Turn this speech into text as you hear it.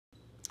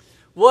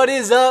What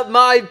is up,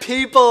 my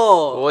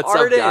people? What's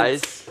Ardent. up,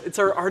 guys? It's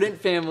our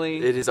Ardent family.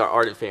 It is our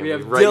Ardent family. We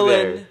have right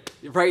Dylan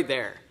there. right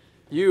there.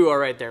 You are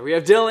right there. We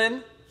have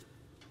Dylan.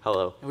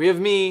 Hello. And we have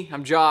me.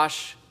 I'm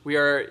Josh. We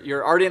are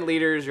your Ardent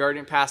leaders, your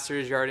Ardent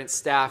pastors, your Ardent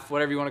staff,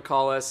 whatever you want to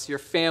call us, your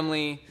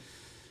family,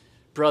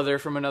 brother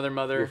from another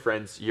mother. Your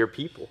friends, your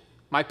people.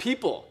 My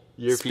people.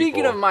 Your Speaking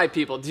people. of my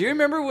people, do you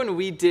remember when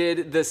we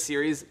did the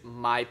series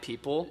My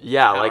People?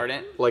 Yeah, at like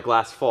Ardent? like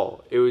last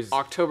fall. It was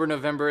October,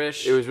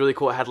 November-ish. It was really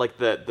cool. It had like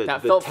the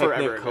felt forever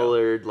ago.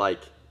 technicolored, like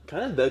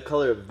kind of the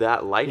color of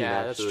that lighting.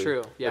 Yeah, actually. that's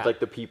true. Yeah. With like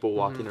the people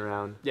walking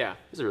around. Yeah. It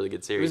was a really good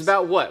It series. was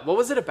about what? What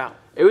was it about?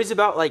 It was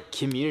about like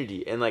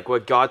community and like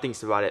what God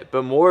thinks about it,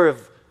 but more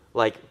of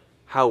like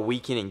how we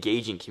can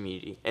engage in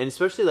community, and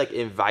especially like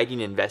inviting,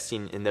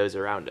 investing in those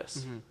around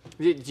us.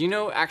 Do you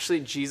know,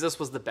 actually, Jesus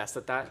was the best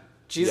at that?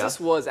 Jesus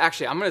was,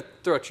 actually, I'm going to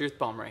throw a truth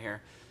bomb right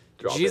here.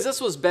 Drop Jesus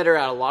was better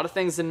at a lot of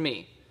things than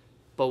me,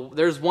 but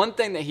there's one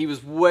thing that he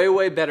was way,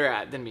 way better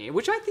at than me,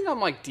 which I think I'm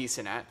like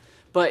decent at,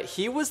 but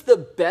he was the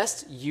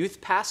best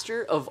youth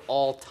pastor of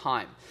all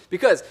time.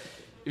 Because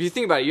if you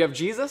think about it, you have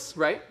Jesus,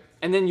 right?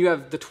 And then you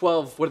have the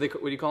 12, what do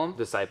you call them?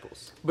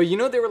 Disciples. But you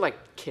know they were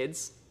like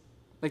kids?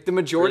 Like the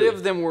majority Really?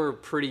 of them were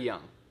pretty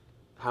young.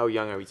 How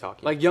young are we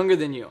talking? Like younger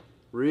than you.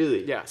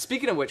 Really? Yeah.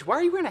 Speaking of which, why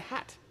are you wearing a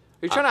hat?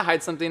 Are you trying to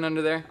hide something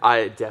under there?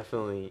 I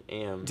definitely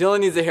am.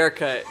 Dylan needs a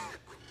haircut.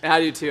 And I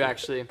do too,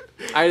 actually.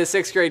 I had a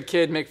 6th grade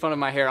kid make fun of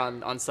my hair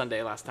on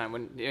Sunday last time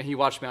when he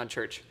watched me on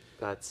church.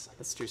 That's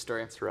a true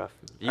story. It's rough.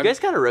 You guys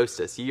gotta roast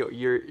us.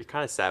 You're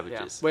kind of Yeah.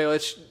 savages. Wait,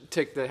 let's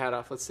take the hat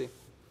off. Let's see.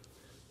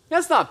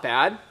 That's not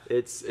bad.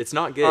 It's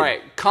not good. All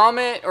right,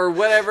 comment or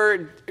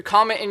whatever.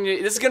 Comment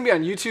this is gonna be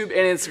on YouTube and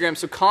Instagram.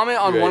 So comment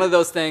on Right. one of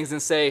those things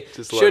and say,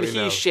 Just let should me he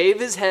know.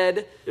 shave his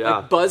head, Yeah.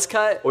 like buzz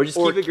cut, Or just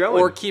keep it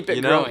growing. or keep it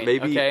you know, growing?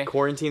 Maybe okay?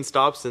 quarantine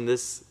stops and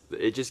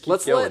it just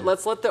keeps going.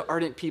 Let's let the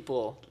Ardent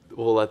people,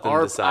 We'll let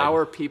them decide.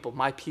 our people,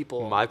 my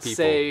people,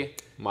 say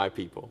my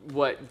people.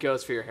 what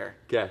goes for your hair.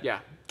 'Kay. Yeah.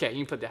 Okay,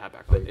 you can put the hat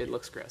back on. Thank It you.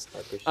 looks gross. I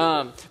appreciate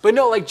it. But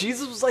no, like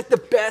Jesus was like the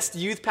best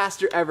youth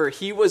pastor ever.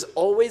 He was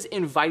always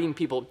inviting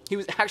people. He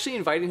was actually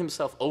inviting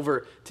himself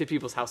over to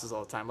people's houses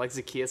all the time, like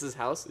Zacchaeus'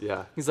 house.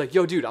 Yeah. He's like,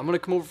 yo, dude, I'm going to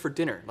come over for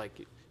dinner. Like,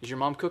 is your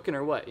mom cooking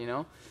or what, you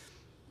know?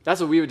 That's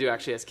what we would do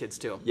actually as kids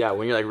too. Yeah,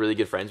 when you're like really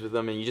good friends with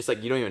them and you just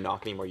like you don't even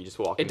knock anymore, you just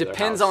walk It into their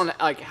depends house. on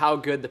like how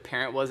good the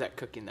parent was at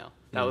cooking though.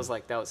 That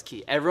was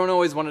key. Everyone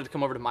always wanted to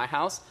come over to my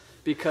house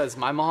because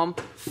my mom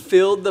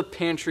filled the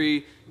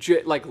pantry,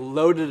 like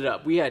loaded it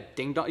up. We had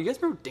ding dong. You guys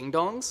remember ding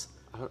dongs?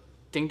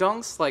 Ding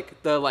dongs,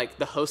 like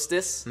the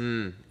hostess.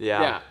 Yeah.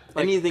 Yeah,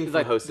 like, Anything from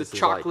like Hostess the is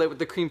chocolate like, with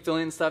the cream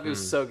filling and stuff. It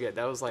was so good.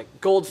 That was like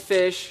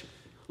goldfish,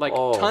 like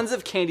tons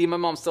of candy. My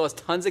mom still has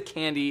tons of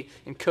candy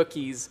and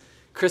cookies.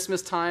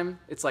 Christmas time,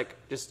 it's like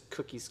just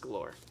cookies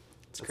galore.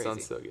 It's crazy. That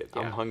sounds so good.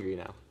 Yeah. I'm hungry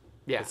now.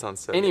 Yeah. That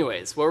sounds so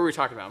Anyways, what were we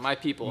talking about? My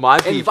people. My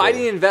people.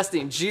 Inviting and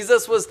investing.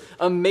 Jesus was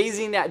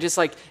amazing at just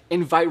like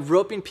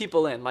roping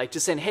people in. Like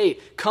just saying, hey,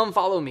 come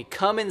follow me.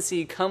 Come and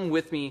see. Come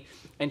with me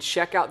and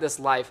check out this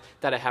life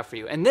that I have for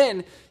you. And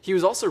then he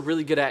was also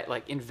really good at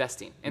like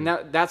investing. And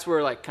that's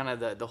where like kind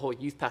of the whole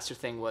youth pastor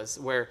thing was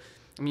where,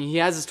 I mean, he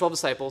has his 12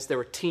 disciples. They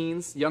were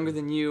teens, younger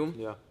than you.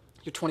 Yeah.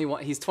 You're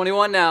 21. He's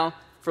 21 now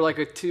for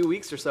like 2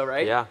 weeks or so,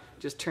 right? Yeah.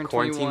 Just turned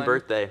Quarantine 21.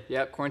 birthday.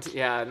 Yep, quarantine.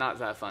 Yeah, not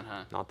that fun,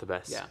 huh? Not the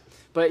best. Yeah,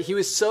 but he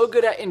was so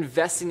good at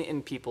investing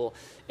in people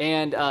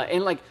and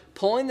like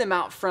pulling them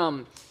out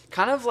from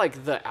kind of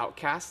like the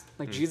outcast.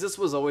 Like Jesus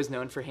was always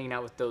known for hanging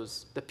out with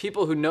the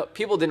people who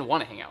people didn't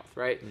want to hang out with,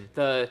 right?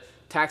 The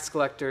tax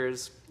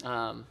collectors.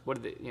 What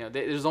are they? You know,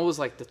 there's always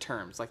like the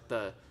terms, like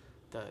the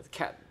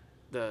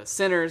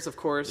sinners, of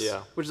course.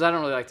 Yeah. Which is, I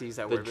don't really like to use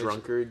that The word.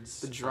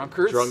 drunkards. The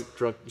drunkards.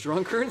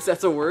 Drunkards.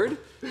 That's a word.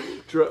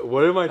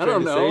 What am I trying don't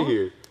to know. say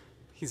here?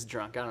 He's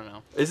drunk. I don't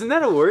know. Isn't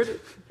that a word?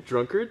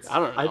 Drunkards? I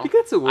don't know. I think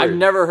that's a word. I've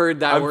never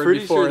heard that I'm word pretty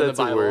before sure in that's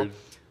the a Bible. word.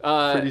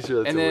 Pretty sure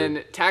that's and a then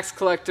word. tax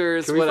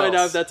collectors. Can we what find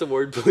out else? if that's a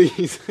word,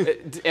 please?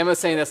 Emma's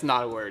saying that's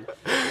not a word.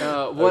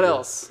 What Okay.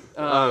 else?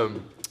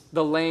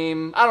 The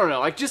lame. I don't know.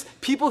 Like just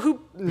people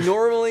who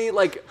normally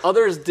like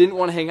others didn't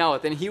want to hang out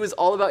with, and he was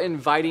all about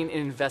inviting and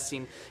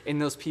investing in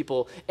those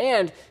people.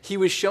 And he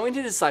was showing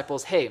to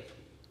disciples, hey,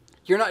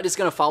 you're not just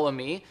going to follow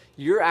me.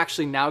 You're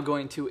actually now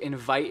going to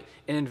invite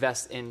and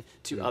invest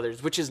into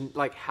others, which is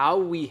like how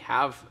we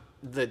have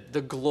the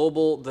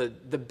global,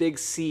 the big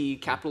C,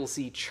 capital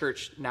C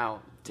church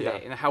now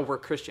today, and how we're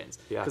Christians.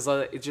 Because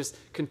it just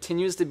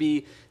continues to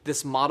be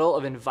this model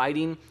of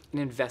inviting and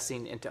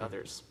investing into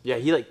others. Yeah,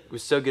 he like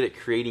was so good at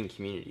creating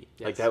community.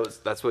 Yes.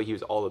 Like that's what he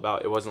was all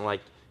about. It wasn't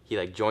like he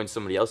like joined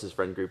somebody else's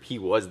friend group. He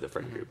was the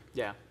friend group.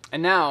 Yeah.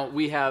 And now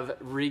we have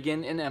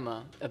Regan and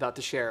Emma about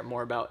to share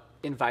more about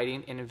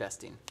inviting and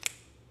investing.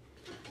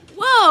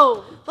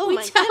 Whoa! Oh We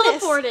my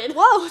goodness. teleported.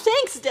 Whoa,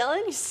 thanks,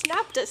 Dylan. You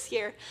snapped us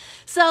here.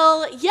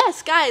 So,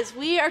 yes, guys,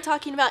 we are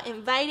talking about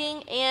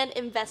inviting and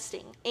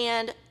investing.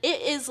 And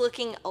it is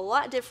looking a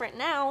lot different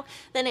now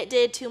than it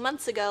did 2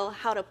 months ago,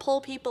 how to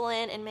pull people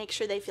in and make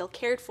sure they feel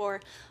cared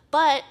for.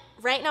 But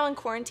right now in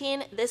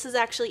quarantine, this is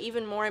actually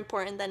even more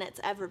important than it's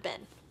ever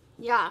been.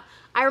 Yeah.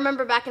 I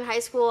remember back in high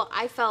school,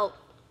 I felt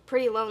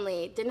pretty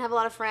lonely. Didn't have a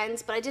lot of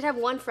friends, but I did have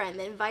one friend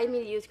that invited me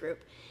to youth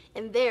group.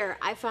 And there,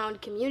 I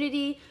found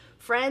community,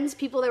 friends,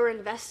 people that were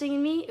investing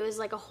in me. It was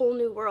like a whole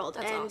new world.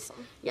 That's and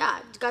awesome. Yeah,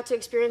 got to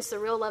experience the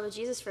real love of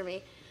Jesus for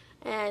me.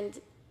 And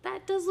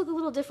that does look a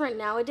little different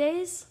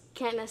nowadays.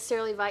 Can't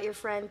necessarily invite your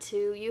friend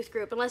to youth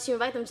group unless you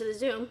invite them to the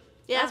Zoom.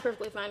 Yeah. That's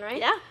perfectly fine, right?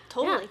 Yeah,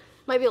 totally. Yeah.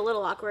 Might be a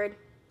little awkward.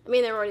 I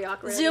mean, they're already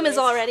awkward. Zoom is anyways.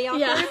 already awkward,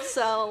 Yeah.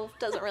 so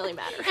doesn't really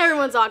matter.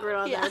 Everyone's awkward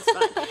on Yeah. that.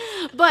 It's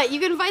fine. But you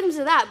can invite them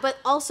to that. But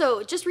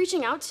also, just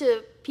reaching out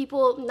to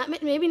people,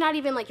 maybe not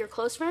even like your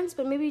close friends,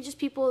 but maybe just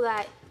people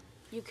that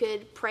you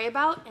could pray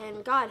about.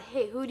 And God,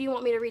 hey, who do you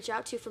want me to reach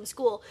out to from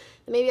school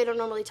that maybe I don't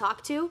normally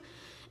talk to?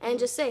 And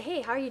just say,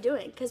 hey, how are you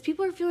doing? Because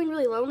people are feeling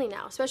really lonely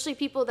now, especially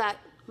people that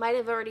might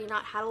have already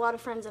not had a lot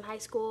of friends in high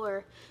school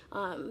or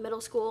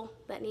middle school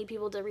that need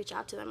people to reach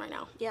out to them right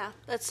now. Yeah,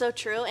 that's so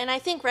true. And I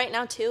think right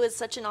now, too, is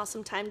such an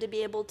awesome time to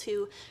be able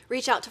to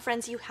reach out to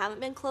friends you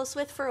haven't been close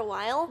with for a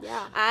while.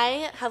 Yeah.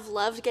 I have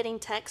loved getting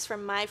texts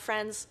from my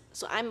friends.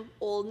 So I'm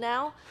old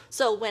now.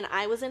 So when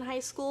I was in high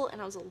school,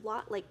 and I was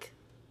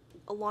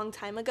a long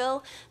time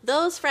ago,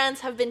 those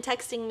friends have been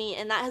texting me,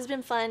 and that has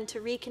been fun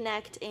to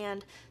reconnect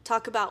and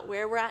talk about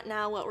where we're at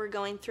now, what we're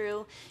going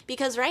through.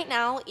 Because right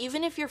now,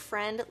 even if your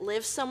friend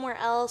lives somewhere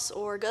else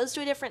or goes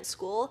to a different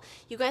school,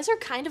 you guys are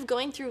kind of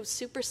going through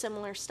super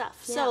similar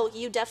stuff. Yeah. So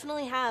you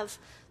definitely have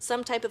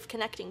some type of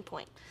connecting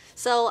point.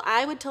 So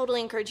I would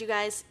totally encourage you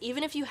guys,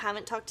 even if you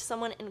haven't talked to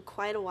someone in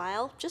quite a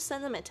while, just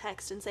send them a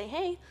text and say,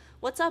 hey,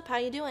 what's up? How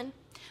you doing?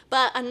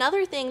 But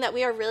another thing that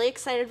we are really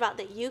excited about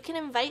that you can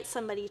invite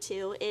somebody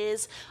to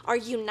is our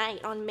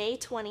Unite on May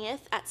 20th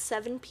at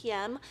 7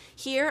 p.m.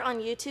 here on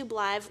YouTube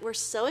Live. We're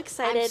so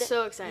excited. I'm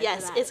so excited.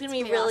 Yes, for that. it's going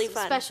to be really awesome.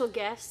 fun. Special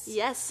guests.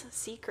 Yes,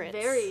 secrets.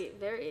 Very,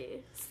 very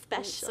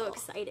special. I'm so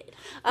excited.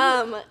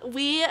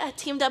 We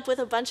teamed up with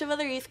a bunch of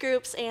other youth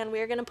groups, and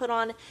we're going to put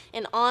on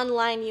an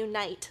online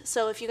Unite.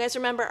 So if you guys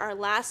remember our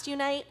last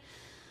Unite,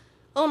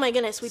 oh my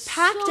goodness, we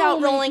packed So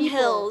out many Rolling people.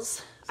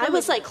 Hills. So I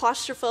was many like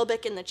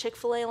claustrophobic in the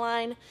Chick-fil-A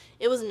line.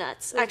 It was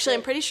nuts. Actually, I'm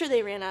great. pretty sure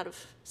they ran out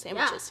of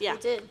sandwiches. Yeah. we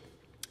did.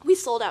 We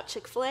sold out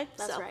Chick-fil-A.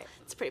 That's so right.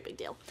 It's a pretty big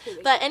deal. Pretty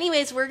big But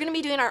anyways, we're going to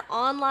be doing our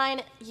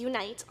online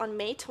Unite on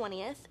May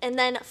 20th. And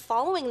then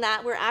following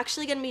that, we're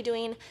actually going to be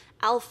doing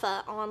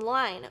Alpha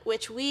online,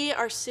 which we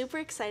are super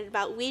excited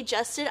about. We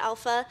just did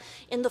Alpha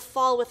in the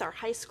fall with our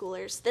high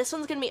schoolers. This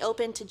one's going to be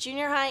open to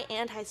junior high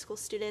and high school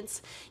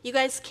students. You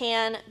guys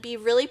can be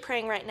really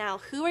praying right now.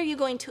 Who are you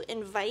going to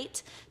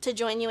invite to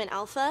join you in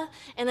Alpha?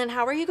 And then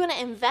how are you going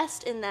to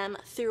invest in them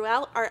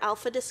throughout our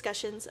Alpha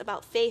discussions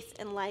about faith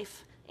and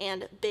life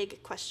and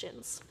big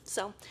questions?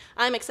 So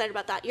I'm excited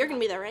about that. You're going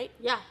to be there, right?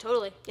 Yeah,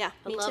 totally. Yeah,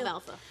 I me love too.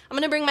 Alpha. I'm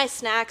going to bring my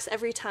snacks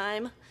every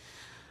time.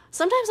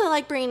 Sometimes I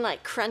like bringing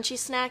like crunchy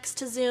snacks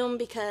to Zoom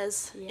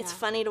because it's Yeah.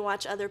 funny to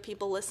watch other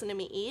people listen to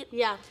me eat.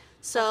 Yeah.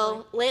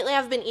 So lately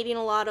I've been eating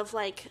a lot of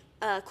like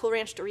Cool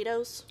Ranch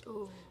Doritos.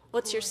 Ooh,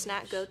 What's your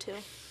snack go-to?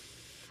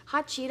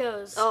 hot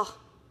Cheetos. Oh,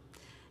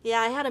 yeah,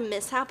 I had a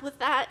mishap with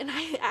that, and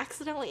I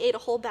accidentally ate a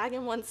whole bag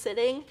in one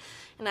sitting,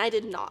 and I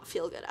did not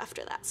feel good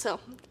after that. So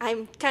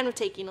I'm kind of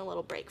taking a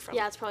little break from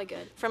Yeah, it's probably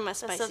good. from my That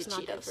spicy stuff's Cheetos.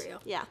 not good for you.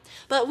 Yeah.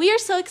 But we are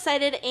so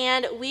excited,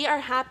 and we are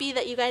happy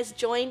that you guys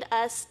joined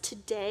us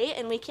today,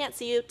 and we can't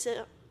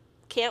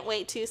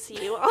wait to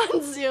see you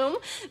on Zoom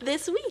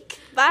this week.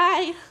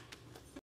 Bye.